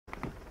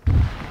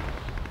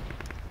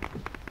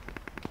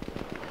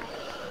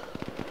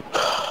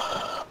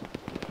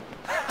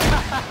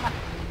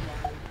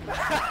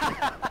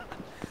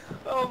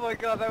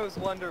Oh, that was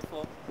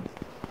wonderful.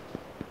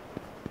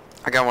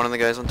 I got one of the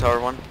guys on tower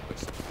 1.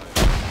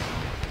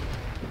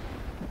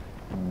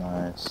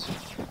 Nice.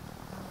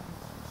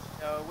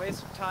 No, a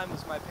waste of time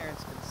was my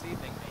parents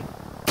conceiving me.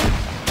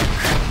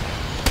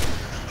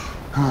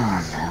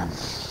 Oh man.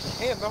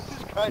 Damn, that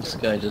was kind This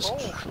of guy just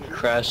cold, dude.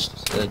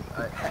 crashed a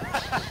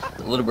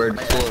little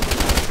bird full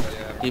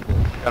of people.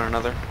 Got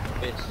another.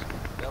 Face.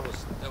 That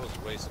was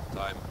a waste of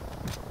time.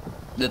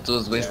 That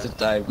was waste of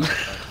time.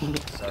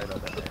 Sorry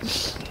about that,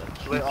 man.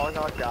 We all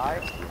not die?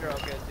 You're all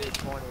good, dude.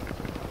 20.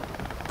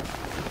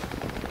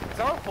 Is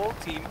our whole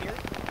team here?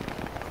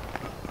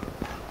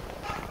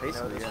 No,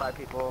 Basically, there's yeah. 5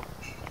 people.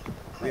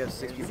 We have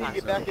 6 We people. need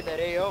to get back in that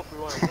AO if we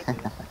want to win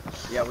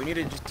this. Yeah, we need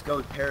to just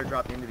go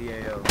paradrop into the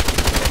AO.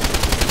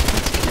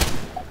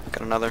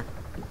 Got another.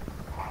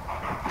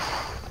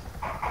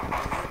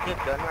 Get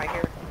done right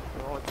here.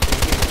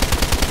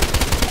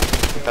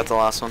 Got the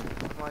last one.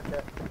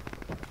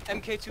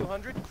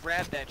 MK200,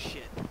 grab that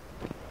shit.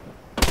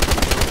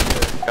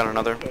 Got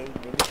another. Okay,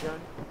 minigun.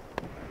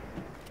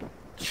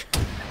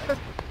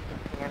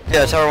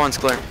 Yeah, tower 1's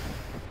clear.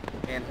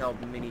 Handheld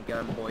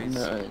minigun, boys.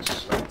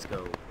 Nice. Let's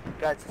go.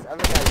 Guys, this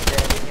other guy's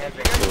dead. He has Have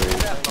you guys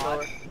used that a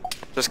mod?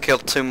 Just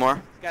killed 2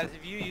 more. Guys,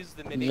 have you used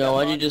the minigun No,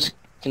 why'd you mod? just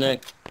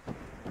connect?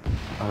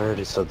 I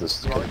already said this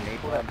is Well, good.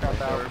 pull that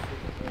crap out.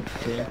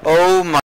 Okay. Oh my.